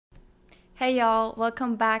Hey y'all,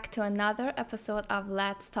 welcome back to another episode of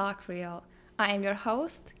Let's Talk Real. I am your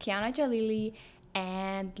host, Kiana Jalili,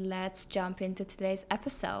 and let's jump into today's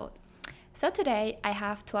episode. So today I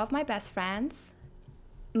have two of my best friends,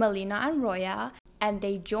 Melina and Roya, and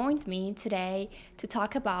they joined me today to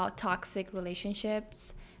talk about toxic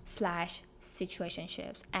relationships slash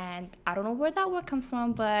situationships. And I don't know where that word comes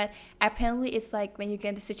from, but apparently it's like when you get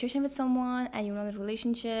in a situation with someone and you're not in a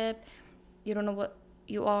relationship, you don't know what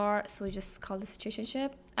you are, so we just call it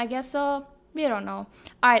situationship, I guess. So we don't know.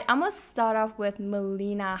 All right, I'm gonna start off with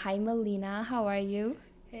Melina. Hi Melina, how are you?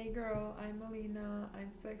 Hey girl, I'm Melina.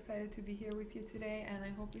 I'm so excited to be here with you today, and I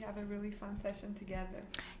hope we have a really fun session together.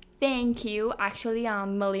 Thank you. Actually,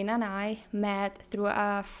 Melina and I met through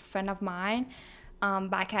a friend of mine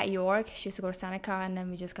back at York. She used to go to Seneca, and then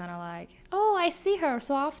we just kind of like, oh, I see her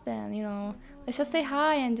so often, let's just say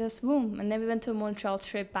hi and just boom. And then we went to a Montreal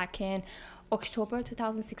trip back in October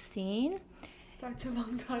 2016. Such a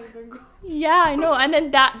long time ago. Yeah, I know. And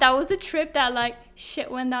then that was a trip that like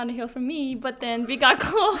shit went down the hill for me, but then we got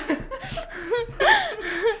close.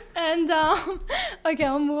 And okay,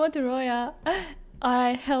 I'll move on to Roya. All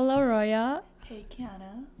right, hello Roya. Hey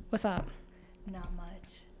Kiana. What's up? Not much.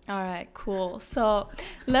 All right, cool. So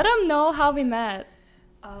let them know how we met.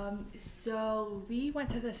 So we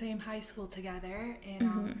went to the same high school together,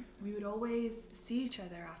 and we would always see each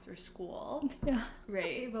other after school. Yeah.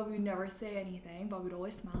 Right? But we'd never say anything, but we'd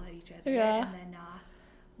always smile at each other. Yeah. And then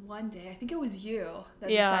one day, I think it was you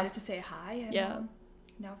that Yeah. decided to say hi, and Yeah.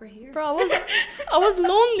 Now we're here. Bro, I was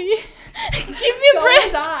lonely. Give me a So break.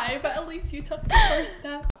 was I, but at least you took the first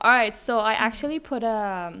step. All right, so I actually put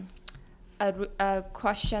a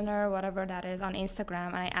questionnaire, whatever that is, on Instagram,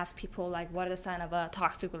 and I asked people like, what are the sign of a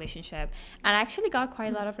toxic relationship? And I actually got quite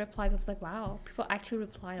a lot of replies. I was like, wow, people actually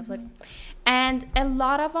replied. I was like, and a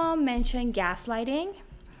lot of them mentioned gaslighting.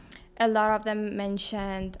 A lot of them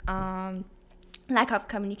mentioned lack of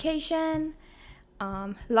communication,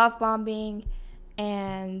 love bombing,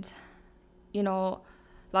 and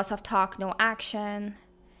lots of talk, no action.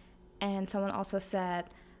 And someone also said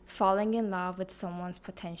falling in love with someone's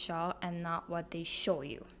potential and not what they show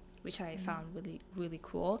you, which I found really, really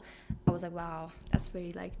cool. I was like, wow, that's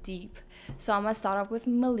very like deep. So I'm gonna start off with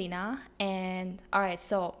Melina. And all right,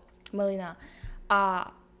 so Melina,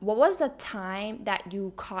 what was the time that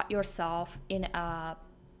you caught yourself in a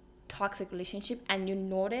toxic relationship and you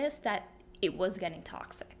noticed that it was getting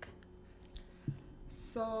toxic?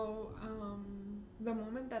 So, the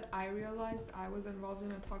moment that I realized I was involved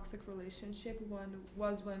in a toxic relationship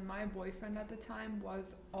was when my boyfriend at the time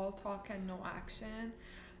was all talk and no action.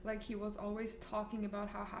 Like, he was always talking about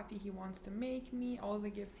how happy he wants to make me, all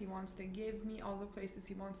the gifts he wants to give me, all the places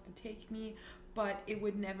he wants to take me, but it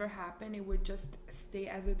would never happen. It would just stay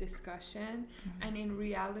as a discussion. And in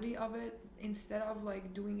reality of it, instead of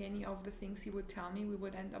like doing any of the things he would tell me, we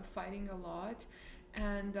would end up fighting a lot.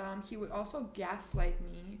 And he would also gaslight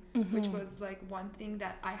me, which was like one thing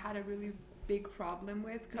that I had a really big problem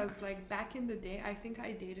with, because like back in the day, I think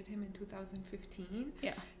I dated him in 2015.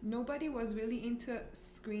 Yeah. Nobody was really into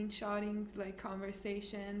screenshotting like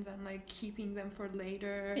conversations and like keeping them for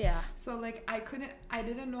later. Yeah. So like I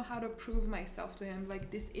didn't know how to prove myself to him, like,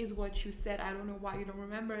 this is what you said, I don't know why you don't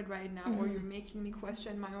remember it right now, or you're making me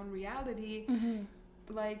question my own reality.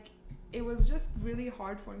 Like, it was just really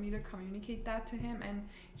hard for me to communicate that to him, and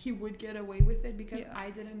he would get away with it because I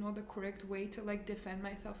didn't know the correct way to like defend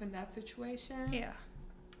myself in that situation. Yeah.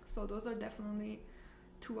 So those are definitely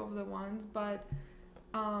two of the ones, but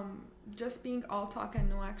just being all talk and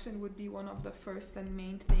no action would be one of the first and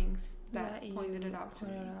main things that pointed it out to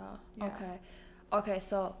me. Yeah. Okay,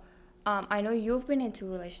 so I know you've been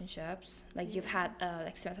into relationships, like you've had an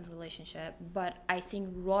expensive relationship, but I think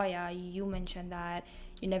Roya, you mentioned that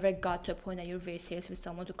you never got to a point that you're very serious with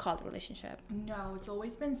someone to call it a relationship. No, it's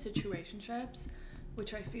always been situationships,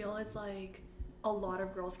 which I feel is like a lot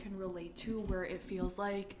of girls can relate to, where it feels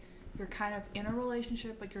like you're kind of in a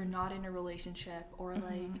relationship but you're not in a relationship, or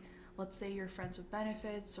like, let's say you're friends with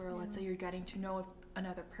benefits, or let's say you're getting to know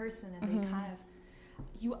another person and they kind of,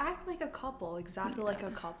 you act like a couple, exactly like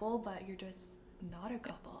a couple, but you're just not a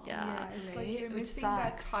couple. Yeah. It's right? like you're It missing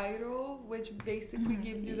that sucks. title, which basically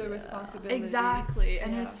gives you the responsibility. Exactly.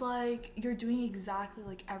 And Yeah. it's like you're doing exactly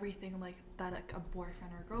like everything like that like a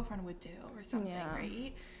boyfriend or a girlfriend would do or something,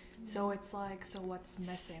 right? So it's like, so what's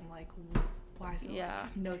missing? Like, why is it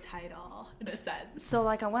like no title in a sense? So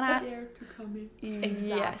like I want to Dare to commit.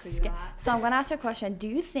 Exactly that. So I'm going to ask you a question. Do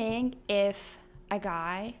you think if a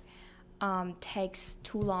guy takes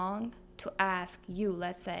too long to ask you,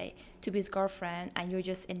 let's say, to be his girlfriend, and you're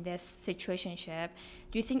just in this situationship,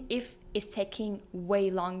 do you think if it's taking way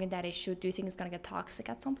longer than it should, do you think it's gonna get toxic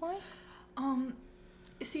at some point?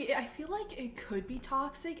 See, I feel like it could be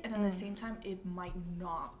toxic, and at the same time, it might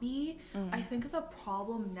not be. I think the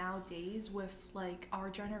problem nowadays with like our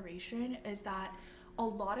generation is that a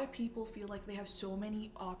lot of people feel like they have so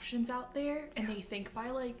many options out there, and they think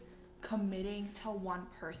by like committing to one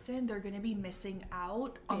person, they're gonna be missing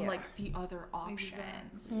out on like the other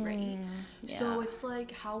options, right? So it's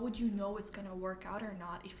like, how would you know it's gonna work out or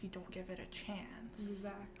not if you don't give it a chance?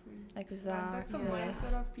 Exactly. Exactly. That's the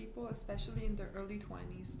mindset of people, especially in their early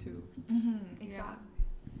 20s too. Exactly.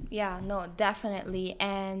 Yeah, no, definitely.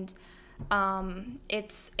 And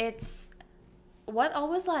it's what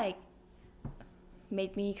always like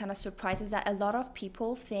made me kind of surprised is that a lot of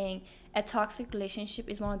people think a toxic relationship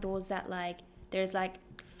is one of those that like there's like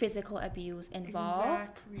physical abuse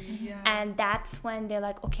involved. Exactly. Yeah. And that's when they're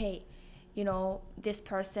like, okay, you know, this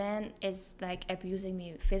person is like abusing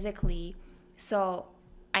me physically, so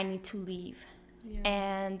I need to leave.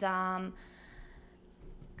 And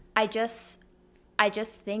I just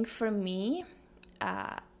think for me,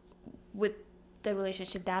 with the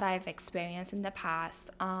relationship that I've experienced in the past,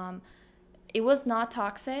 it was not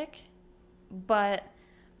toxic, but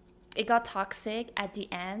it got toxic at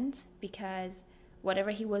the end because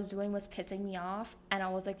whatever he was doing was pissing me off, and I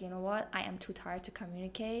was like, you know what, I am too tired to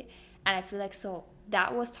communicate. And I feel like, so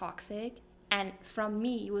that was toxic, and from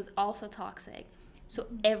me it was also toxic. So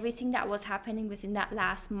everything that was happening within that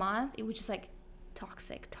last month, it was just like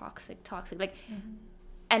toxic like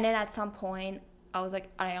and then at some point I was like,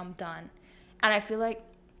 I am done. And I feel like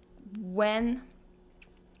when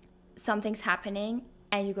something's happening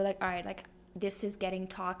and you go like, all right, like this is getting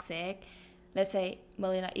toxic, let's say,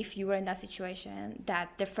 Melina, if you were in that situation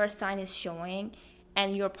that the first sign is showing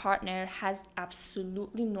and your partner has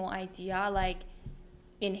absolutely no idea, like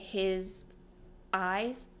in his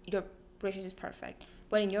eyes your relationship is perfect,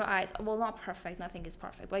 but in your eyes, well, not perfect, nothing is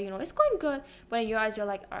perfect, but you know, it's going good, but in your eyes you're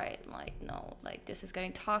like, all right, like no, like this is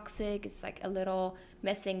getting toxic, it's like a little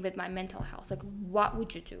messing with my mental health. Like what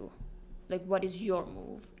would you do? Like what is your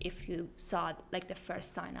move if you saw like the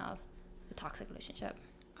first sign of a toxic relationship?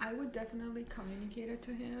 I would definitely communicate it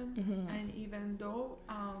to him. And even though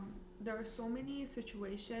there are so many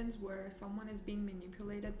situations where someone is being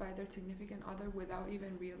manipulated by their significant other without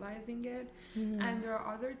even realizing it, and there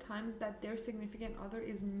are other times that their significant other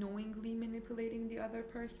is knowingly manipulating the other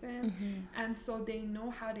person, and so they know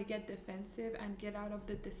how to get defensive and get out of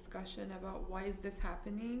the discussion about why is this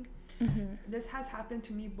happening. This has happened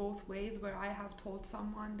to me both ways, where I have told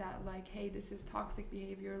someone that like, hey, this is toxic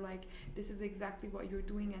behavior, like this is exactly what you're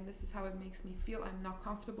doing and this is how it makes me feel, I'm not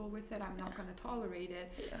comfortable with it, I'm not going to tolerate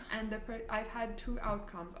it. And I've had two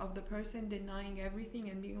outcomes of the person denying everything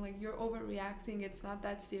and being like, you're overreacting, it's not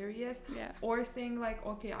that serious, or saying like,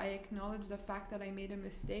 okay, I acknowledge the fact that I made a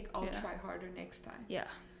mistake, I'll try harder next time.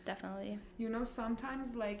 Definitely. You know,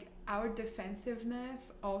 sometimes like our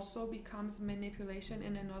defensiveness also becomes manipulation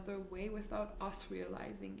in another way without us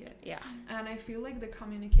realizing it. And I feel like the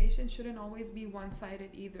communication shouldn't always be one-sided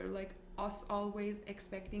either, like us always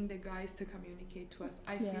expecting the guys to communicate to us.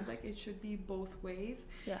 I feel like it should be both ways.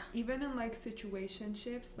 Even in like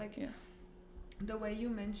situationships, like the way you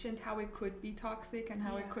mentioned how it could be toxic and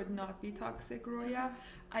how it could not be toxic, Roya,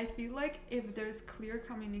 I feel like if there's clear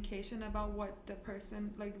communication about what the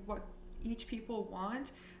person, like what each people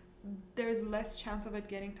want, there's less chance of it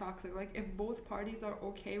getting toxic. Like if both parties are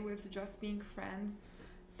okay with just being friends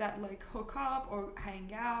that like hook up or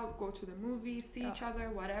hang out, go to the movies, see each other,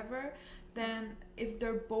 whatever, then if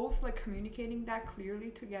they're both like communicating that clearly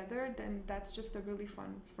together, then that's just a really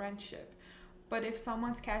fun friendship. But if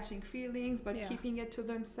someone's catching feelings but keeping it to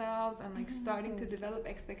themselves and like starting to develop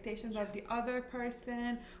expectations of the other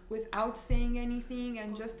person without saying anything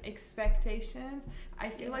and just expectations, I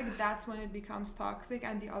feel like that's when it becomes toxic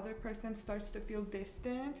and the other person starts to feel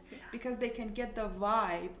distant because they can get the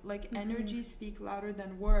vibe, like energy speak louder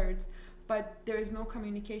than words, but there is no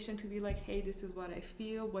communication to be like, hey, this is what I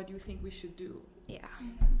feel, what do you think we should do?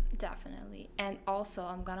 Definitely. And also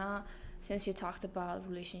I'm gonna, since you talked about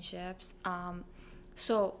relationships,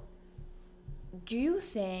 so do you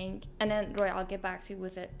think, and then Roy, I'll get back to you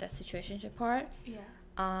with the situationship part.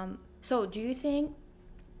 So do you think,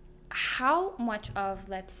 how much of,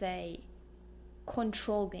 let's say,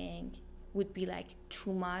 controlling would be like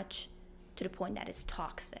too much to the point that it's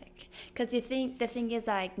toxic? Because the thing is,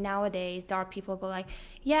 like nowadays there are people go like,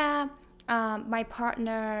 my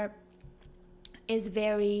partner is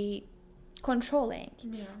very controlling,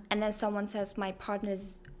 and then someone says my partner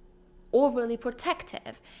is overly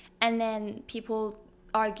protective. And then people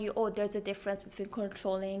argue, oh, there's a difference between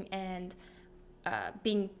controlling and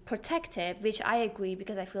being protective, which I agree,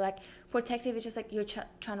 because I feel like protective is just like you're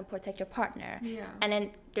trying to protect your partner. Yeah. And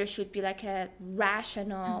then there should be like a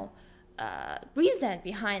rational reason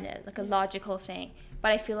behind it, like a logical thing.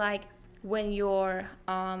 But I feel like when you're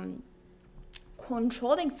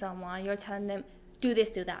controlling someone, you're telling them, do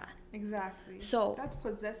this, do that. Exactly. So that's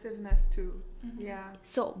possessiveness too. Yeah.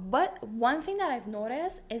 So, but one thing that I've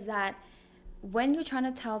noticed is that when you're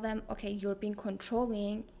trying to tell them, okay, you're being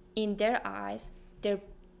controlling, in their eyes, they're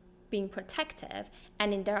being protective,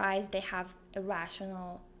 and in their eyes, they have a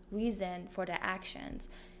rational reason for their actions.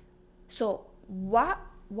 So, what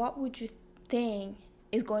would you think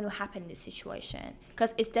is going to happen in this situation?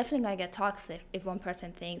 Because it's definitely going to get toxic if one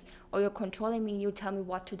person thinks, oh, you're controlling me, you tell me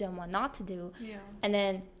what to do and what not to do. Yeah. And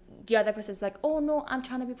then the other person's like, oh no, I'm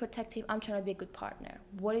trying to be protective, I'm trying to be a good partner.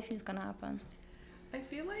 What do you think is going to happen? I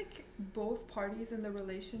feel like both parties in the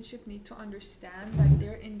relationship need to understand that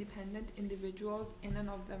they're independent individuals in and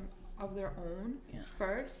of their own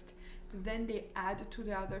first, then they add to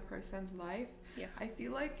the other person's life. Yeah. I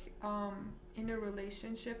feel like in a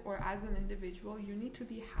relationship or as an individual, you need to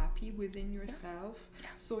be happy within yourself. Yeah.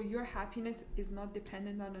 So your happiness is not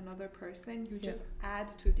dependent on another person. You just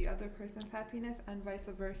add to the other person's happiness and vice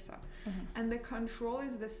versa. And the control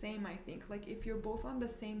is the same, I think. Like if you're both on the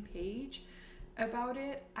same page about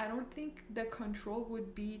it, I don't think the control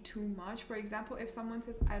would be too much. For example, if someone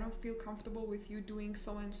says, I don't feel comfortable with you doing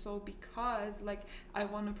so and so because like I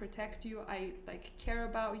want to protect you, I like care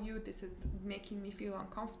about you, this is making me feel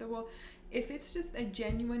uncomfortable. If it's just a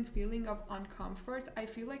genuine feeling of uncomfort, I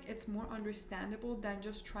feel like it's more understandable than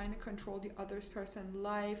just trying to control the other person's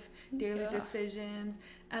life, daily decisions,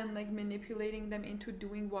 and like manipulating them into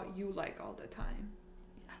doing what you like all the time.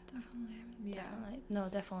 Definitely. No,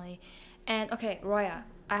 definitely. And okay, Roya,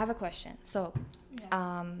 I have a question. So,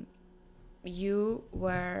 you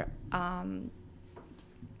were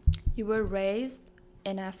raised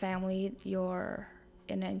in a family. You're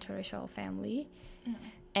in an interracial family,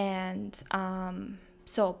 and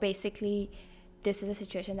so basically, this is a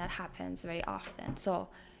situation that happens very often. So,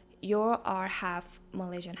 you are half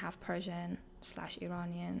Malaysian, half Persian /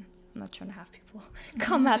 Iranian. I'm not trying to have people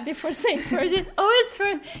come at me for saying Persian.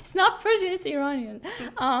 It's not Persian, it's Iranian.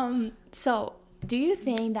 So do you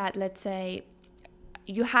think that, let's say,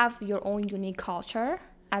 you have your own unique culture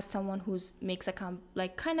as someone who's makes a you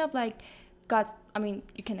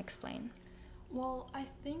can explain. Well, I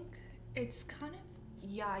think it's kind of,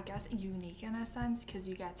 I guess unique in a sense, because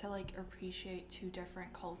you get to like appreciate two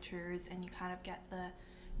different cultures and you kind of get the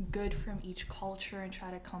good from each culture and try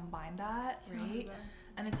to combine that, right?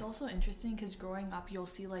 And it's also interesting because growing up, you'll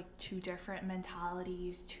see like two different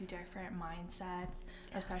mentalities, two different mindsets,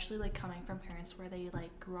 especially like coming from parents where they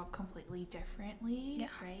like grew up completely differently,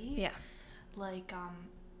 right? Yeah. Like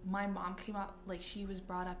my mom came up, like she was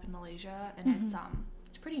brought up in Malaysia, and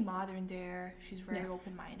it's pretty modern there. She's very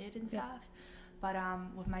open-minded and stuff. But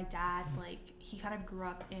with my dad, like he kind of grew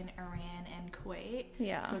up in Iran and Kuwait.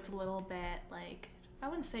 Yeah. So it's a little bit like, I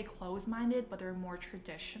wouldn't say closed-minded, but they're more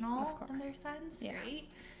traditional in their sense, right?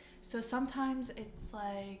 So sometimes it's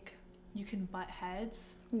like you can butt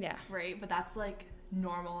heads, right? But that's like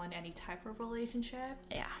normal in any type of relationship.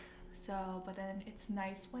 Yeah. So, but then it's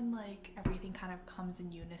nice when like everything kind of comes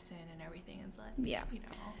in unison and everything is like, you know.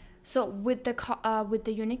 So with the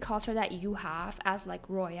unique culture that you have as like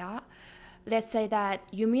Roya, let's say that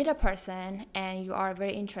you meet a person and you are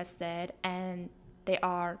very interested and they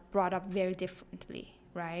are brought up very differently,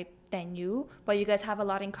 right, than you, but you guys have a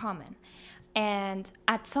lot in common. And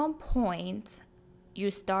at some point,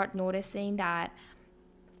 you start noticing that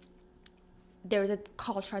there's a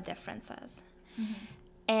cultural differences.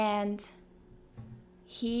 And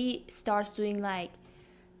he starts doing like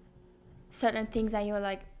certain things and you're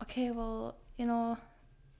like, okay, well, you know,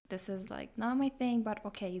 this is like not my thing, but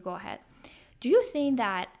okay, you go ahead. Do you think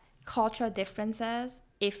that cultural differences,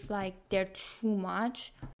 if like they're too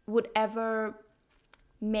much, would ever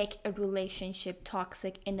make a relationship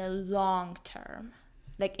toxic in a long term?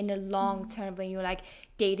 Like in a long term, when you're like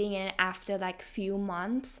dating and after like few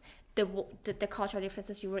months, the cultural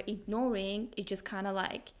differences you were ignoring, it just kind of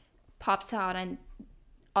like pops out and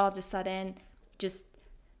all of a sudden just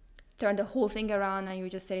turn the whole thing around and you're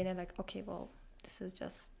just sitting there like, okay, well, this is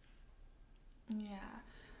just...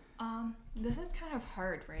 This is kind of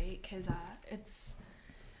hard, right? Because it's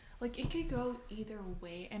like it could go either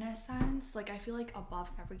way in a sense. Like I feel like above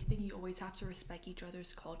everything, you always have to respect each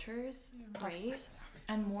other's cultures, right?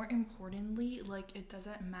 And more importantly, like it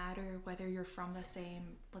doesn't matter whether you're from the same,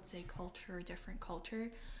 let's say, culture or different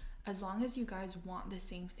culture. as long as you guys want the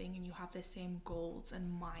same thing and you have the same goals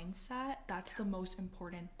and mindset, that's the most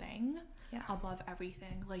important thing Yeah. above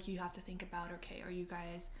everything. Like, you have to think about, okay, are you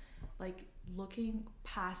guys like looking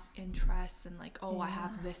past interests and like, oh, I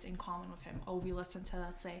have this in common with him. Oh, we listen to,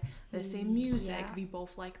 let's say, the same music. Yeah. We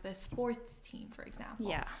both like the sports team, for example.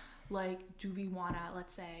 Yeah. Like, do we want to,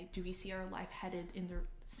 let's say, do we see our life headed in the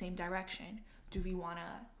same direction? Do we want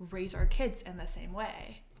to raise our kids in the same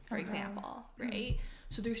way, for example, right?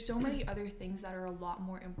 So there's so many other things that are a lot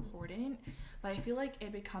more important, but I feel like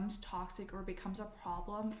it becomes toxic or becomes a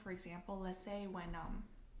problem. For example, let's say when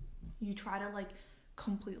you try to like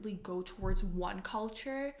completely go towards one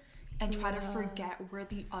culture and try to forget where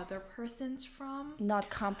the other person's from. Not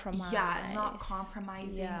compromise. Yeah, not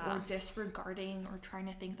compromising Yeah. or disregarding or trying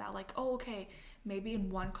to think that like, oh, okay, maybe in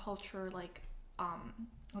one culture, like,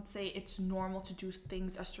 let's say it's normal to do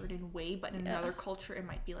things a certain way, but in another culture it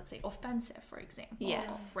might be, let's say, offensive, for example.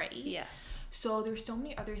 Yes. Right? Yes. So there's so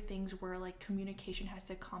many other things where like communication has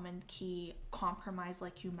to come in key, compromise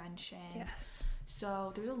like you mentioned. Yes.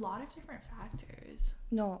 So there's a lot of different factors.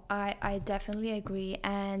 No, I definitely agree.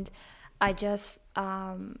 And I just,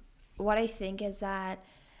 what I think is that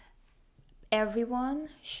everyone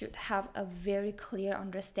should have a very clear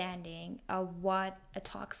understanding of what a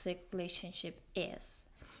toxic relationship is.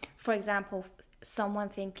 For example, someone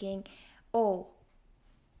thinking, oh,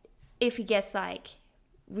 if it gets like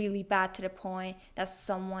really bad to the point that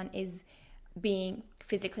someone is being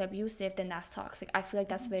physically abusive, then that's toxic. I feel like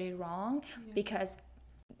that's very wrong because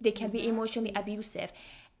they can be emotionally abusive.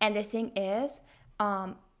 And the thing is,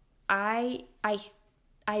 I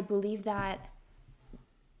believe that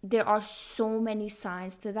there are so many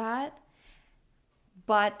signs to that,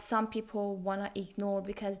 but some people want to ignore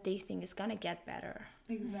because they think it's gonna get better.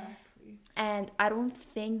 Exactly. And I don't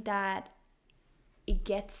think that it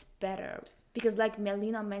gets better because, like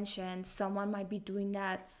Melina mentioned, someone might be doing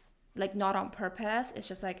that like not on purpose. It's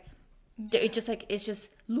just like it's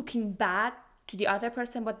just looking bad to the other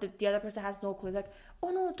person, but the other person has no clue. Like, oh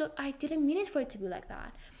no, I didn't mean it for it to be like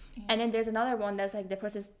that. And then there's another one that's like the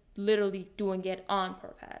person's literally doing it on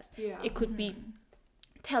purpose. It could be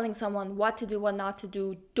telling someone what to do, what not to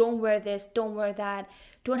do. Don't wear this, don't wear that,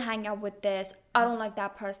 don't hang out with this, I don't like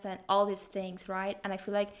that person, all these things, right? And I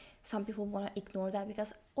feel like some people want to ignore that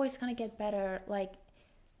because, oh, it's gonna get better. Like,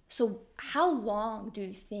 so how long do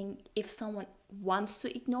you think, if someone wants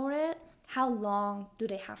to ignore it, how long do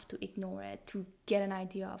they have to ignore it to get an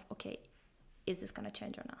idea of, okay, is this gonna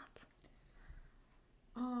change or not?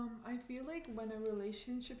 I feel like when a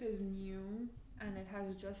relationship is new and it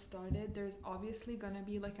has just started, there's obviously gonna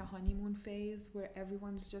be like a honeymoon phase where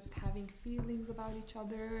everyone's just having feelings about each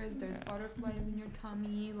other. There's butterflies in your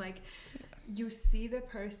tummy, like you see the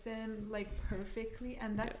person like perfectly.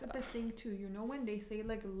 And that's the thing too, you know, when they say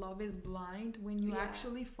like love is blind, when you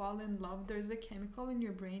actually fall in love, there's a chemical in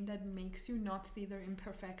your brain that makes you not see their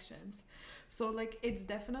imperfections. So like it's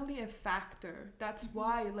definitely a factor. That's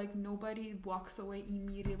why like nobody walks away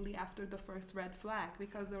immediately after the first red flag,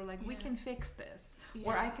 because they're like, we can fix this,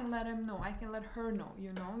 or I can let him know, I can let her know,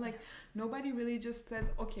 you know, like nobody really just says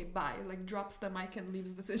okay bye, like drops the mic and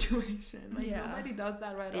leaves the situation. Like nobody does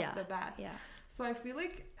that right off the bat. So I feel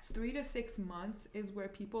like 3 to 6 months is where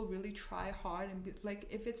people really try hard and be, like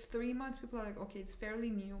if it's 3 months, people are like, okay, it's fairly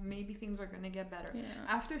new, maybe things are gonna get better.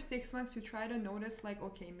 After 6 months, you try to notice like,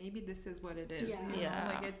 okay, maybe this is what it is. You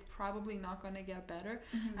know, like it's probably not gonna get better.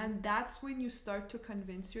 And that's when you start to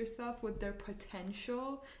convince yourself with their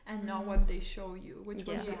potential and not what they show you, which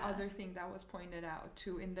was the other thing that was pointed out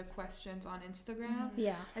too in the questions on Instagram.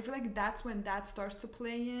 I feel like that's when that starts to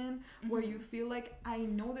play in, where you feel like, I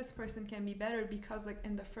know this person can be better because like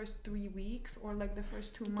in the first 3 weeks or like the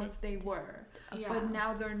first 2 months they were, but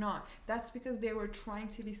now they're not. That's because they were trying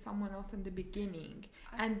to be someone else in the beginning,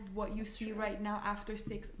 and what you see right now after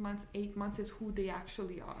 6 months, 8 months is who they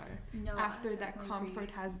actually are after that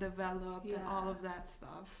comfort has developed and all of that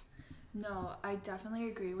stuff. No, I definitely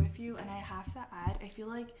agree with you, and I have to add, I feel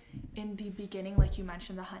like in the beginning, like you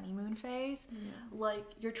mentioned, the honeymoon phase, like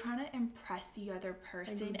you're trying to impress the other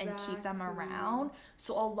person and keep them around.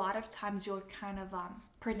 So a lot of times you'll kind of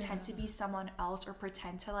pretend to be someone else, or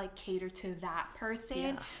pretend to like cater to that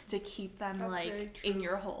person to keep them like in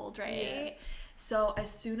your hold, right? So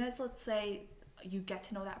as soon as, let's say, you get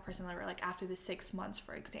to know that person, like after the 6 months,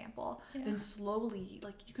 for example, then slowly,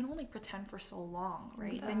 like you can only pretend for so long,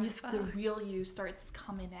 right? Then the real you starts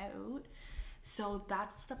coming out. So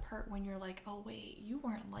that's the part when you're like, oh wait, you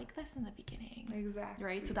weren't like this in the beginning. Exactly.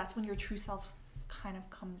 Right? So that's when your true self kind of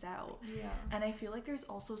comes out. And I feel like there's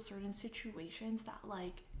also certain situations that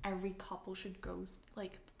like every couple should go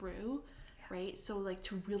like through. right? So like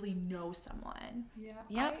to really know someone. Yeah.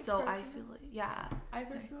 Yep. So I feel like, yeah. I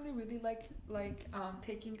personally really like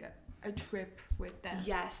taking a trip with them.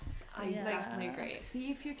 Yes, I Yeah. definitely agree. See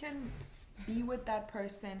if you can be with that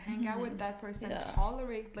person, hang out with that person, Yeah.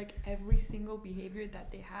 tolerate like every single behavior that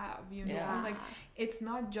they have, you know? Yeah. Like it's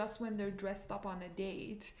not just when they're dressed up on a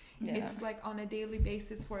date. Yeah. It's like on a daily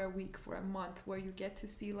basis for a week, for a month, where you get to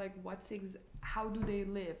see like how do they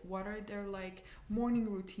live, what are their like morning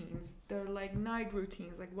routines, their like night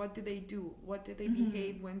routines, like what do they do, what do they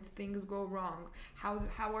behave when things go wrong,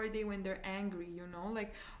 how are they when they're angry, you know?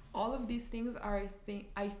 Like all of these things are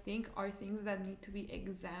I think are things that need to be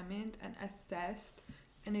examined and assessed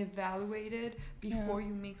and evaluated before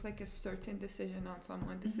you make like a certain decision on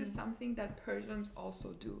someone. This is something that Persians also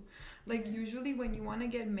do. Like usually when you want to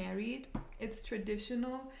get married, it's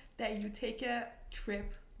traditional that you take a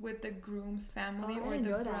trip with the groom's family Oh, I or didn't the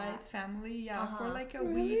know that. bride's family, for like a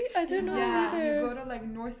Really? week. I don't know Yeah, either. you go to like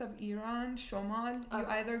north of Iran, Shomal. You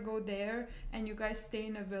either go there and you guys stay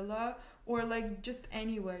in a villa, or like just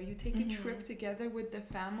anywhere. You take a trip together with the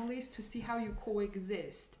families to see how you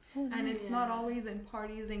coexist. And it's not always in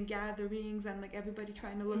parties and gatherings and like everybody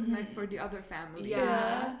trying to look nice for the other family.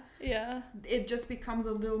 Yeah. Yeah. It just becomes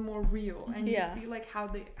a little more real, and you Yeah. see like how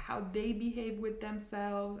they behave with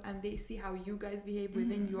themselves, and they see how you guys behave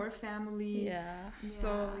within your family. Yeah.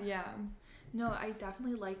 So yeah. No, I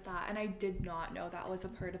definitely like that, and I did not know that was a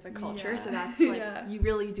part of the culture. Yeah. So that's like Yeah. you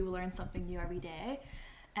really do learn something new every day.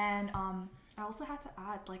 And I also had to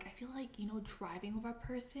add, like, I feel like, you know, driving with a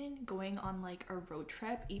person, going on like a road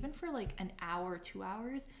trip, even for like an hour, 2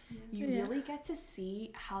 hours, you Yeah. really get to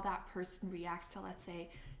see how that person reacts to, let's say,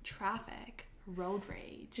 traffic, road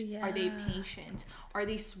rage. Are they Yeah. patient? Are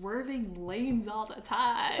they swerving lanes all the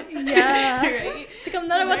time? Yeah. Right? It's like I'm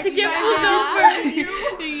not about to Next get time pulled they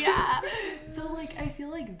over. swerve you. Yeah. So like I feel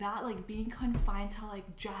like that, like being confined to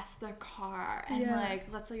like just a car, and Yeah. like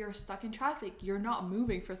let's say you're stuck in traffic, you're not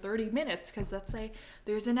moving for 30 minutes because let's say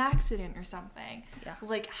there's an accident or something. Yeah.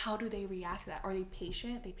 Like how do they react to that? Are they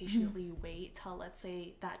patient? They patiently wait till, let's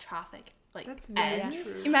say, that traffic like That's very ends?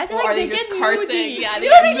 true. Imagine Or like are they they just get cursing? moody. Yeah, they they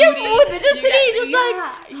don't get get moody. moody. They're just You sitting, get- just like.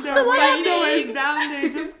 yeah, The So what window happened? is down, they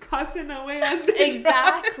just cussing away as they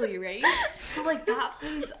drive. Exactly, right? So like that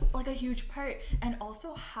plays like a huge part. And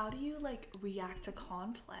also, how do you like react to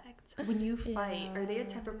conflict when you fight? Are they a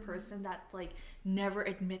type of person that like never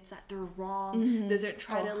admits that they're wrong, doesn't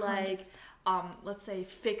try to like let's say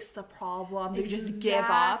fix the problem, they just give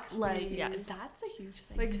up? Like Exactly. that's a huge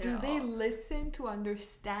thing. Like, too. do they listen to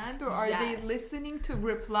understand, or are Yes. they listening to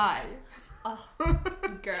reply? Oh,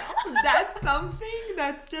 girl. That's something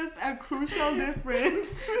that's just a crucial difference.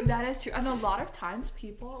 That is true. And a lot of times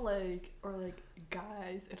people like, or like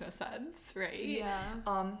guys in a sense, right? Yeah.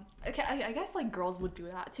 Okay, I guess like girls would do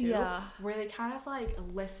that too. Yeah. Where they kind of like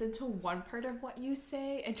listen to one part of what you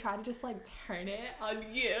say and try to just like turn it on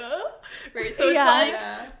you. Right? So Yeah. it's like,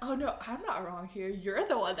 Yeah. oh no, I'm not wrong here. You're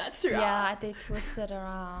the one that's wrong. Yeah, they twist it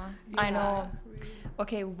around. I know.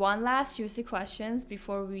 Okay, one last juicy questions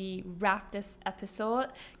before we wrap this episode,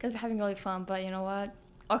 because we're having really fun. But you know what?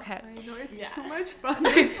 Okay, I know it's Yeah. too much fun.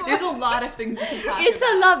 This one. There's a lot of things we can talk it's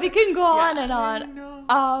about. a lot. We can go Yeah. on and I on.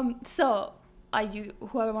 know. So, you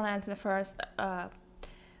whoever want to answer first,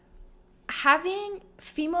 having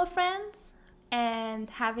female friends and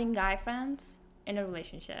having guy friends in a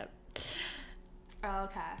relationship.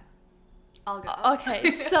 Okay. I'll go. Okay,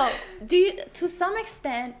 so do you, to some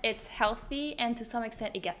extent it's healthy, and to some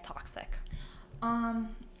extent it gets toxic. All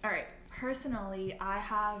right. Personally, I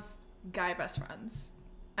have guy best friends,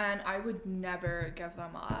 and I would never give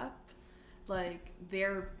them up. Like,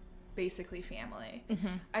 they're basically family.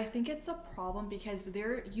 I think it's a problem because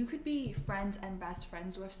you could be friends and best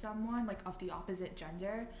friends with someone like of the opposite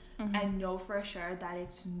gender and know for sure that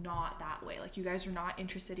it's not that way. Like, you guys are not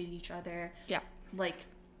interested in each other. Yeah. Like,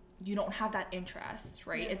 you don't have that interest,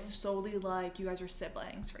 right? Yeah. It's solely like you guys are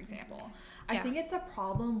siblings, for example. I Yeah. think it's a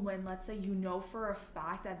problem when, let's say, you know for a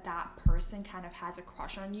fact that that person kind of has a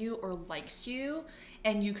crush on you or likes you,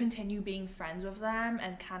 and you continue being friends with them,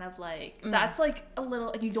 and kind of like that's like a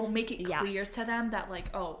little, and you don't make it clear Yes. to them that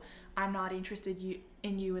like, oh, I'm not interested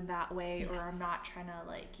in you in that way, or Yes. I'm not trying to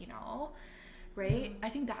like, you know, right? I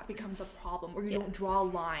think that becomes a problem, or you don't Yes. draw a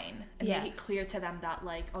line and make it Yes. clear to them that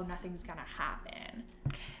like, oh, nothing's gonna happen.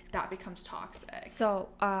 That becomes toxic. So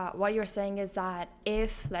what you're saying is that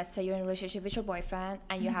if, let's say, you're in a relationship with your boyfriend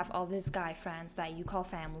and you have all these guy friends that you call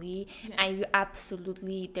family, and you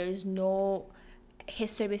absolutely, there's no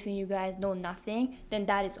history between you guys, no nothing, then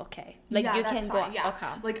that is okay. Like, Yeah, you that's can fine, go. yeah. Okay.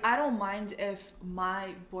 Like, I don't mind if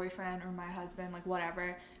my boyfriend or my husband, like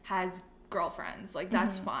whatever, has girlfriends. Like,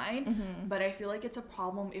 that's fine. But I feel like it's a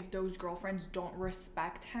problem if those girlfriends don't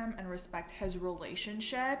respect him and respect his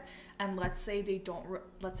relationship. And let's say they don't,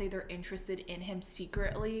 let's say they're interested in him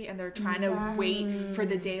secretly and they're trying to wait for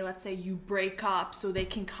the day, let's say you break up so they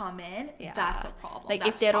can come in. Yeah. That's a problem. Like,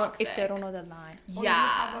 That's if they don't know the line. Or you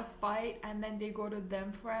have a fight and then they go to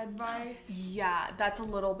them for advice. Yeah, that's a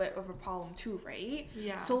little bit of a problem too, right?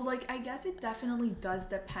 Yeah. So, like, I guess it definitely does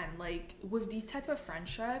depend. Like, with these type of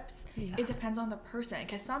friendships, it depends on the person.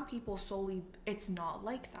 Because some people solely, it's not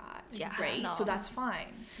like that, right? No. So that's fine.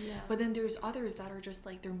 Yeah. But then there's others that are just,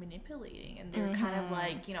 like, they're manipulating. And they're kind of,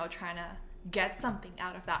 like, you know, trying to get something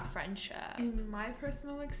out of that friendship. In my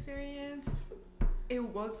personal experience, it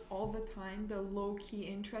was all the time the low-key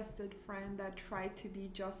interested friend that tried to be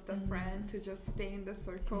just a friend, to just stay in the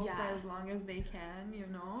circle for as long as they can, you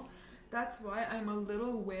know. That's why I'm a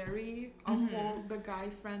little wary of all the guy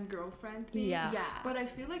friend girlfriend thing. Yeah. But I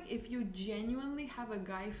feel like if you genuinely have a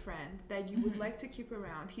guy friend that you would like to keep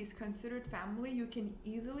around, he's considered family, you can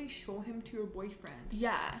easily show him to your boyfriend.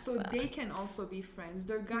 Yeah. So they can also be friends.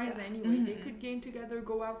 They're guys anyway. They could game together,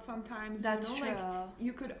 go out sometimes. That's you know, true. like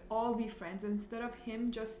you could all be friends instead of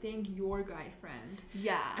him just staying your guy friend.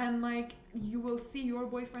 Yeah. And like you will see your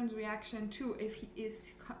boyfriend's reaction too if he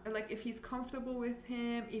is if he's comfortable with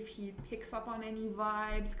him, if he picks up on any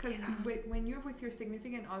vibes, because when you're with your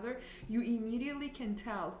significant other, you immediately can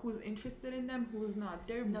tell who's interested in them, who's not.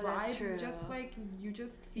 Their vibes just like you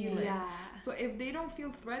just feel it. So if they don't feel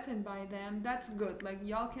threatened by them, that's good. Like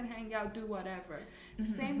y'all can hang out, do whatever.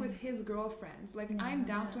 Same with his girlfriends. Like I'm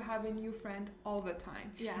down to have a new friend all the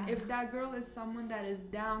time. If that girl is someone that is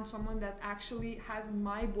down, someone that actually has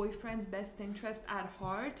my boyfriend's best interest at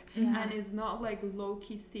heart and is not like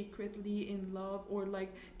low-key secretly in love, or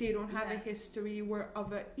like they don't have a history where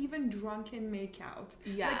of a even drunken makeout,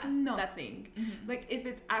 like nothing, like if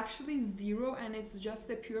it's actually zero and it's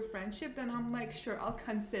just a pure friendship, then I'm like, sure, I'll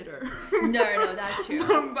consider. No, that's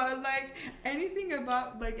true. But like anything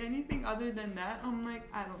other than that, I'm like,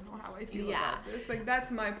 I don't know how I feel about this. Like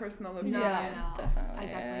that's my personal opinion. Definitely. I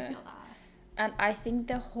definitely feel that. And I think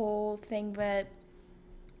the whole thing with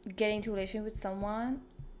getting into a relationship with someone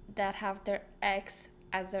that have their ex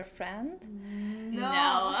as their friend.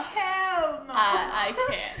 No. Hell no. I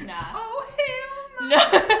can't. Nah. Oh hell no.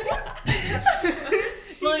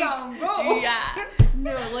 She Like, gonna go. Yeah.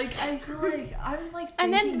 No, like I feel like I'm like.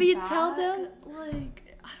 And then we thinking tell back, them,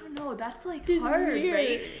 like, I don't know. That's like This is hard, weird.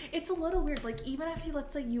 right? It's a little weird. Like even if you,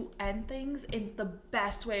 let's say you end things in the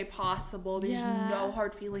best way possible, there's no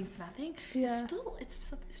hard feelings, nothing. It's still it's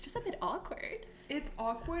just a bit awkward. It's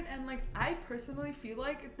awkward, and like I personally feel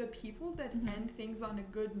like the people that end things on a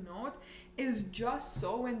good note is just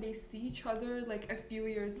so when they see each other like a few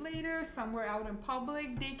years later somewhere out in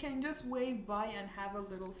public, they can just wave by and have a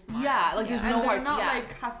little smile. Yeah, like there's no and they're hard. not like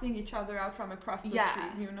cussing each other out from across the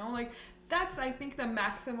street, you know, like that's I think the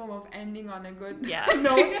maximum of ending on a good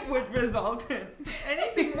note would result in.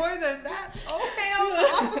 Anything more than that, oh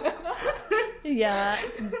hell no. Yeah,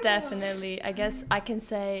 definitely. I guess I can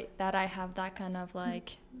say that I have that kind of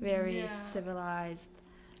like very civilized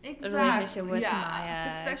relationship with my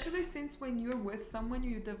ex. Especially since when you're with someone,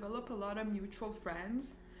 you develop a lot of mutual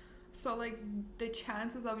friends. So like the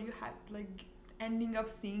chances of you ending up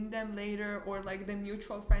seeing them later, or like the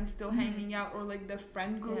mutual friends still hanging out, or like the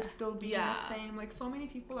friend group still being the same. Like so many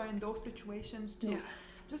people are in those situations too.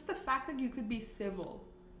 Yes. Just the fact that you could be civil.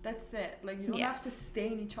 That's it. Like you don't have to stay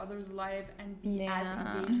in each other's life and be as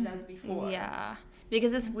engaged as before. Yeah.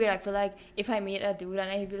 Because it's weird. I feel like if I meet a dude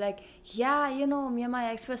and he'd be like, yeah, you know, me and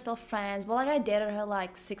my ex were still friends, but like I dated her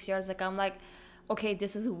like 6 years ago. I'm like, okay,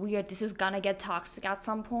 this is weird. This is gonna get toxic at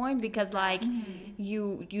some point because like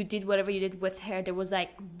you did whatever you did with her. There was like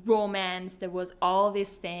romance. There was all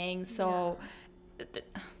these things. So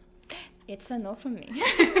it's a no from me.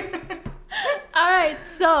 All right.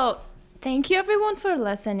 So thank you everyone for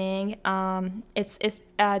listening. It's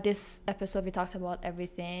this episode we talked about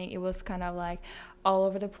everything. It was kind of like all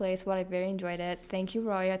over the place, but I very enjoyed it. Thank you,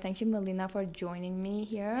 Roya. Thank you, Melina, for joining me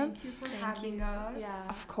here. Thank you for having us. Yeah.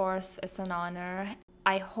 Of course, it's an honor.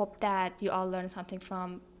 I hope that you all learned something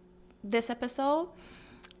from this episode,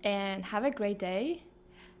 and have a great day.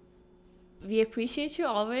 We appreciate you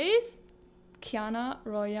always. Kiana,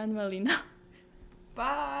 Roya, and Melina.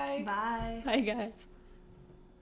 Bye. Bye. Bye, guys.